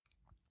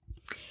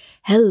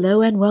Hello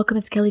and welcome.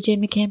 It's Kelly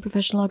Jane McCann,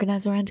 professional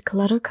organizer and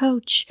clutter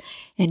coach,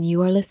 and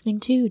you are listening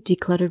to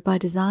Decluttered by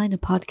Design, a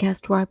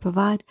podcast where I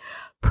provide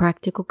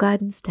practical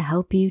guidance to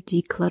help you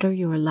declutter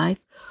your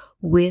life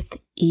with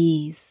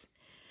ease.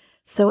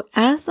 So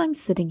as I'm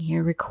sitting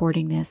here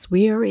recording this,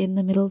 we are in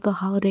the middle of the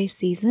holiday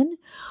season.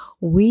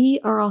 We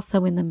are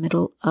also in the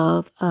middle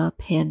of a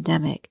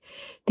pandemic.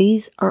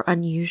 These are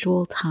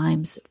unusual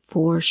times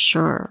for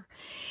sure.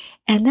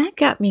 And that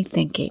got me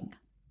thinking.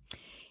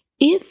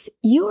 If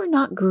you are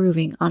not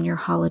grooving on your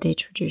holiday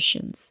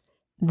traditions,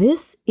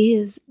 this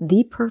is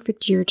the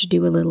perfect year to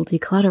do a little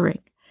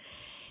decluttering.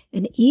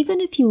 And even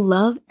if you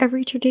love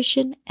every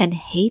tradition and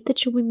hate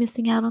that you'll be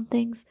missing out on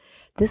things,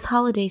 this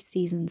holiday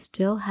season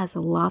still has a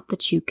lot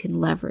that you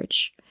can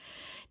leverage.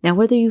 Now,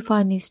 whether you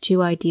find these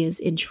two ideas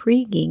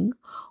intriguing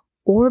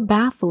or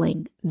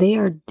baffling, they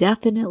are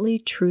definitely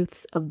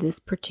truths of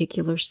this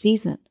particular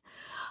season.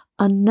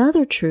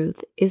 Another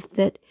truth is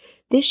that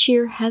this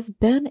year has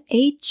been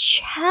a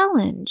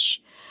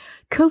challenge.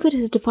 COVID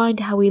has defined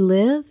how we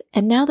live,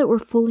 and now that we're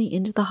fully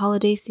into the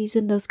holiday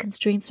season, those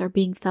constraints are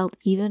being felt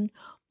even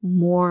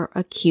more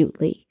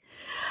acutely.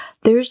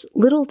 There's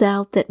little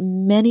doubt that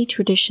many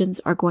traditions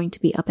are going to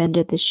be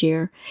upended this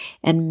year,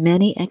 and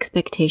many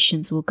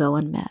expectations will go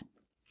unmet.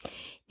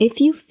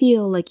 If you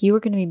feel like you are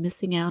going to be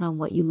missing out on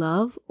what you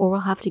love, or will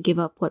have to give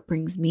up what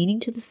brings meaning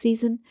to the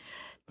season,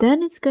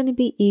 then it's going to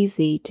be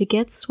easy to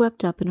get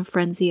swept up in a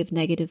frenzy of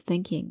negative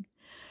thinking.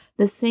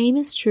 The same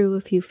is true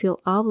if you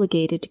feel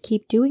obligated to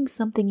keep doing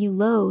something you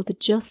loathe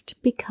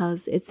just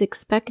because it's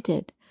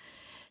expected.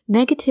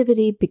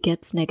 Negativity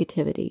begets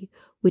negativity,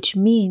 which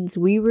means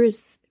we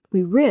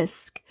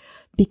risk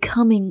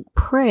becoming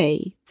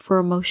prey for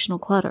emotional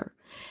clutter.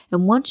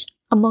 And once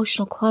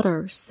emotional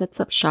clutter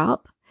sets up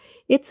shop,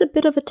 it's a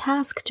bit of a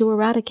task to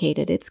eradicate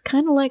it. It's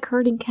kind of like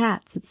herding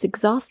cats. It's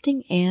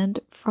exhausting and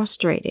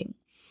frustrating.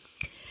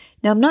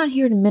 Now, I'm not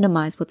here to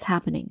minimize what's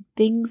happening.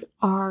 Things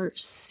are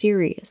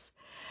serious.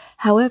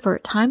 However,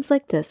 at times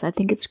like this, I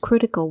think it's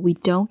critical we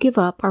don't give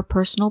up our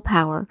personal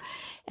power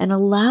and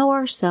allow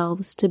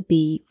ourselves to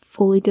be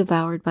fully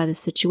devoured by the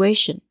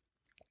situation.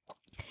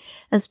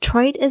 As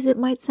trite as it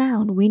might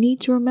sound, we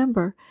need to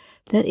remember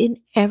that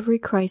in every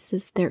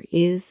crisis there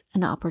is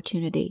an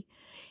opportunity,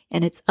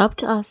 and it's up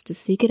to us to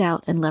seek it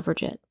out and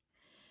leverage it.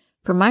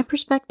 From my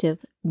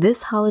perspective,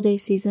 this holiday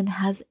season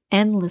has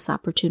endless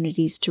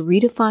opportunities to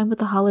redefine what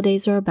the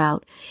holidays are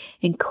about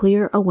and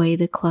clear away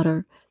the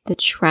clutter that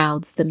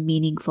shrouds the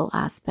meaningful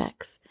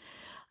aspects.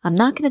 I'm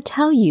not going to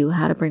tell you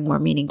how to bring more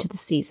meaning to the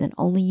season,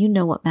 only you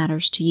know what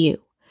matters to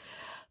you.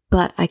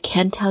 But I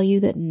can tell you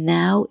that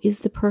now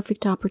is the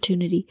perfect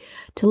opportunity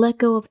to let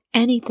go of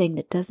anything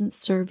that doesn't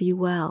serve you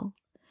well.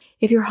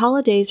 If your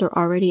holidays are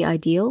already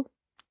ideal,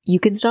 you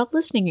can stop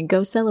listening and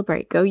go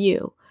celebrate, go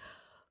you.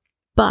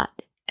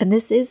 But, and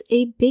this is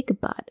a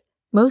big but,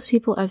 most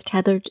people are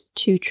tethered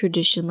to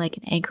tradition like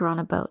an anchor on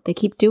a boat. They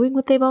keep doing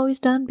what they've always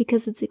done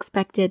because it's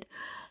expected,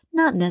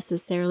 not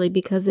necessarily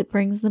because it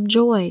brings them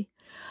joy.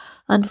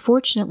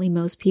 Unfortunately,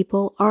 most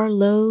people are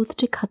loath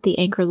to cut the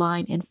anchor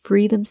line and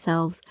free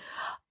themselves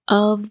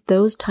of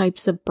those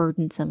types of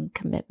burdensome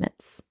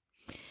commitments.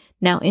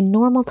 Now, in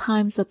normal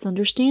times, that's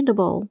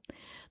understandable.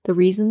 The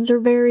reasons are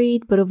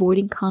varied, but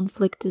avoiding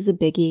conflict is a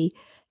biggie,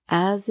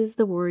 as is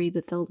the worry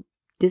that they'll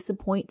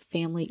disappoint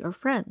family or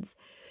friends.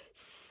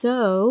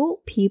 So,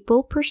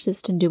 people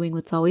persist in doing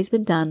what's always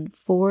been done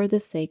for the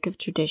sake of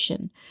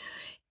tradition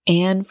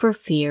and for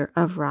fear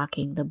of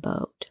rocking the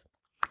boat.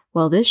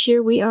 Well, this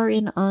year we are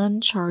in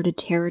uncharted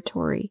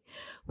territory.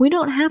 We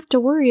don't have to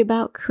worry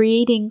about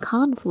creating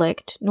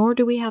conflict, nor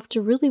do we have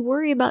to really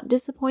worry about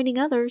disappointing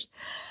others,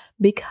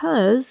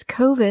 because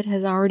COVID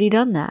has already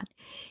done that,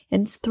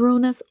 and it's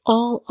thrown us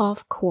all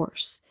off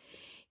course.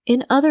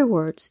 In other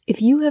words,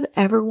 if you have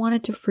ever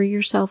wanted to free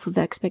yourself of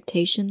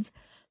expectations,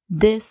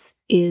 this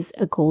is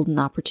a golden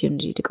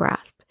opportunity to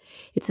grasp.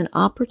 It's an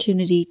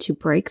opportunity to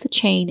break the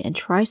chain and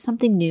try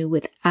something new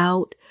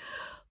without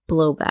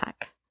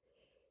blowback.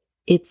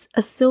 It's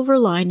a silver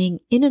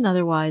lining in an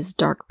otherwise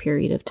dark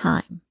period of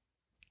time.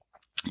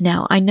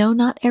 Now, I know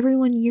not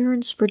everyone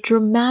yearns for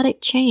dramatic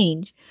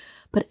change,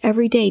 but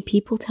every day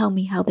people tell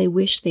me how they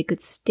wish they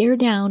could stare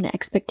down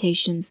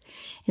expectations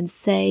and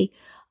say,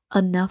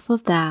 enough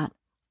of that,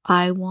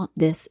 I want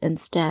this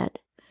instead.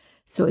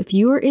 So if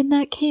you are in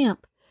that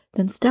camp,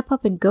 then step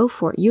up and go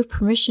for it. You have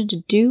permission to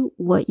do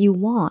what you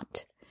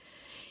want.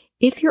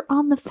 If you're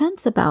on the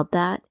fence about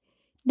that,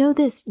 know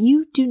this,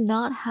 you do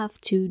not have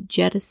to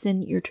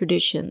jettison your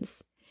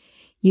traditions.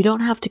 You don't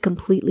have to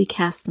completely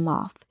cast them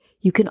off.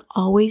 You can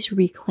always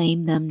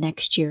reclaim them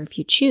next year if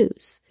you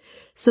choose.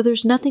 So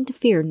there's nothing to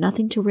fear,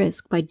 nothing to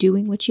risk by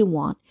doing what you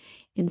want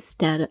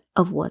instead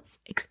of what's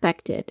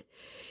expected.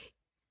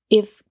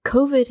 If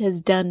COVID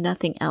has done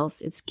nothing else,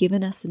 it's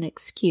given us an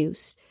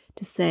excuse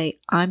to say,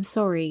 I'm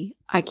sorry,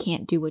 I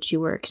can't do what you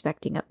were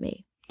expecting of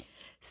me.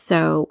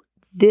 So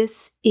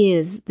this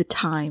is the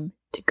time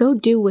to go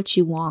do what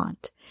you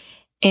want.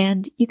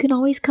 And you can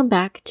always come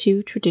back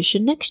to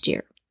tradition next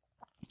year.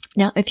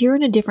 Now, if you're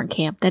in a different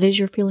camp, that is,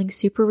 you're feeling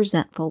super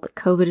resentful that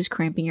COVID is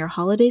cramping your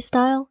holiday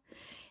style,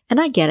 and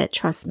I get it,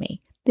 trust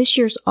me, this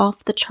year's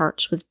off the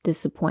charts with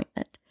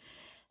disappointment,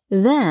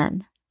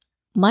 then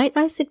might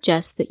I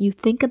suggest that you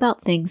think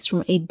about things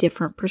from a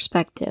different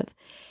perspective,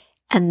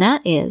 and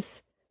that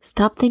is,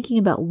 stop thinking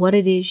about what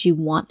it is you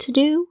want to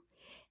do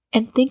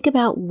and think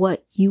about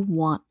what you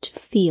want to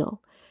feel.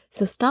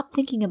 So stop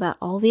thinking about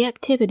all the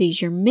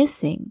activities you're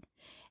missing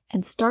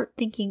and start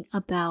thinking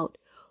about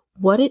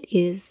what it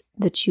is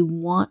that you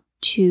want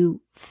to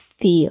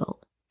feel.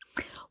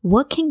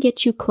 What can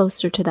get you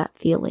closer to that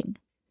feeling?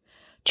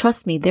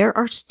 Trust me, there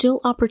are still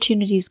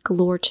opportunities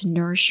galore to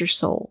nourish your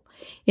soul.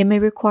 It may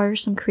require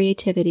some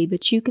creativity,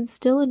 but you can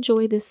still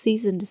enjoy this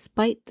season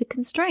despite the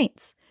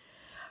constraints.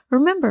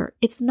 Remember,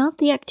 it's not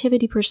the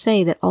activity per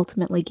se that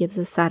ultimately gives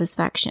us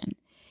satisfaction.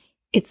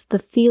 It's the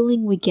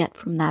feeling we get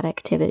from that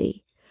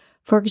activity.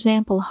 For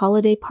example, a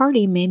holiday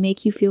party may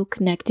make you feel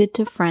connected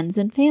to friends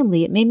and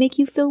family. It may make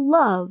you feel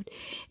loved.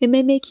 It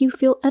may make you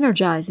feel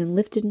energized and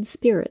lifted in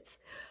spirits.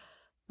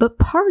 But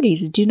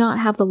parties do not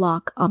have the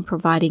lock on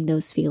providing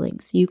those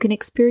feelings. You can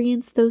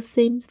experience those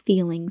same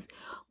feelings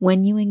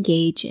when you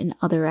engage in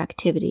other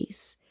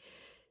activities.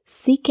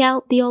 Seek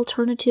out the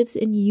alternatives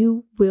and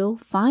you will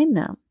find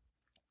them.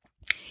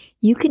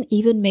 You can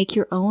even make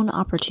your own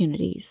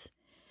opportunities.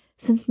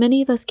 Since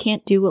many of us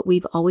can't do what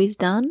we've always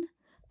done,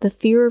 the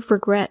fear of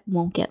regret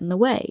won't get in the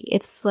way.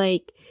 It's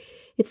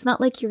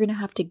not like you're going to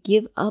have to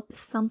give up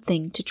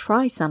something to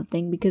try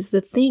something because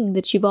the thing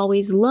that you've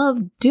always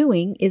loved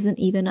doing isn't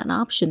even an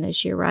option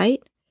this year,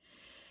 right?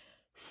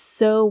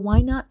 So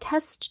why not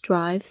test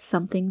drive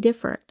something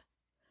different?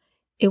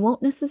 It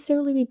won't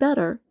necessarily be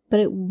better, but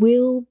it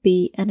will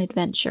be an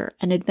adventure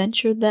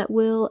that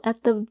will,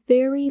 at the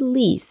very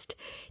least,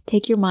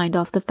 take your mind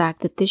off the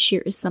fact that this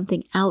year is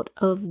something out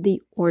of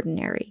the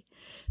ordinary.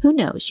 Who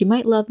knows, you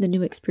might love the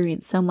new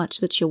experience so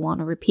much that you'll want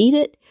to repeat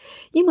it.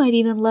 You might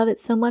even love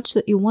it so much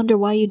that you wonder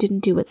why you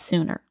didn't do it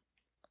sooner.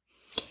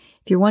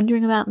 If you're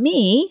wondering about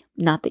me,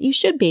 not that you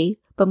should be,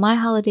 but my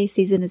holiday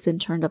season has been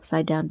turned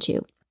upside down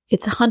too.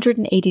 It's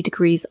 180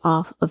 degrees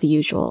off of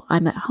usual.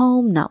 I'm at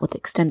home, not with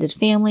extended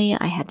family.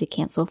 I had to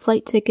cancel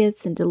flight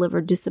tickets and deliver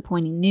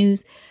disappointing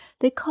news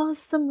that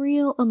caused some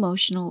real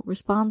emotional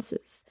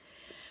responses.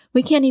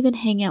 We can't even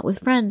hang out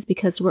with friends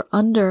because we're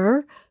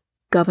under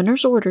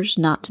governor's orders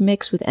not to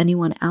mix with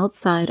anyone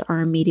outside our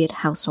immediate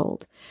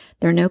household.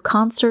 There are no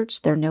concerts,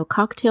 there are no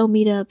cocktail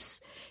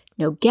meetups,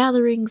 no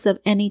gatherings of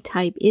any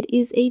type. It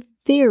is a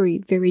very,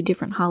 very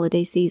different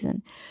holiday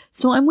season.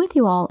 So I'm with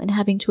you all in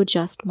having to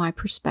adjust my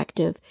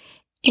perspective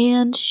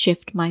and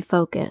shift my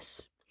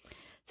focus.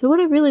 So what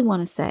I really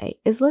want to say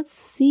is let's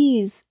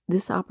seize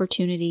this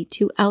opportunity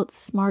to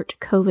outsmart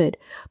COVID,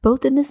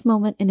 both in this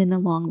moment and in the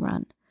long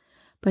run.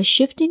 By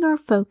shifting our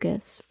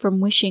focus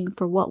from wishing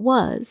for what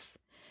was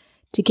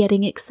to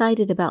getting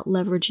excited about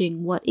leveraging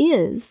what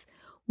is,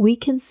 we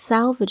can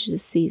salvage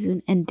this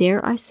season and,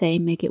 dare I say,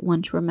 make it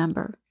one to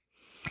remember.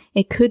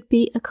 It could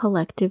be a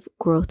collective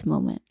growth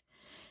moment.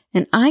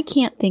 And I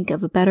can't think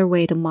of a better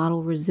way to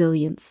model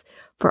resilience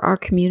for our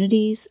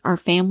communities, our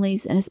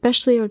families, and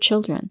especially our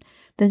children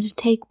than to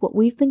take what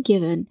we've been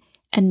given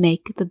and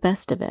make the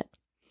best of it.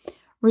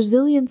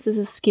 Resilience is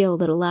a skill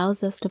that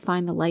allows us to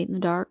find the light in the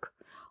dark,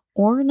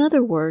 or in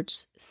other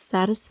words,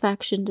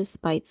 satisfaction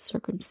despite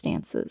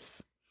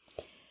circumstances.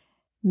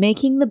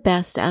 Making the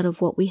best out of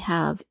what we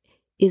have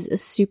is a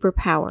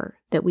superpower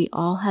that we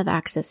all have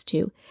access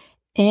to,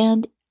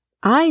 and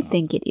I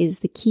think it is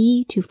the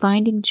key to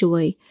finding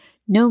joy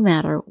no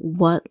matter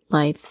what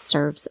life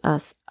serves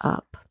us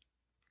up.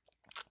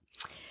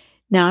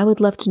 Now, I would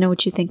love to know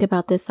what you think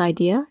about this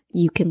idea.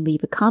 You can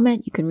leave a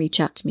comment, you can reach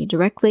out to me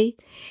directly,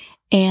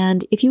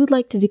 and if you would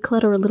like to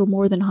declutter a little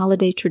more than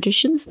holiday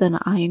traditions, then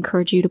I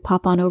encourage you to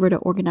pop on over to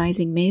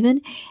Organizing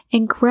Maven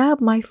and grab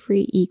my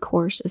free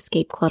e-course,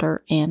 Escape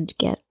Clutter and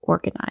Get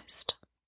Organized.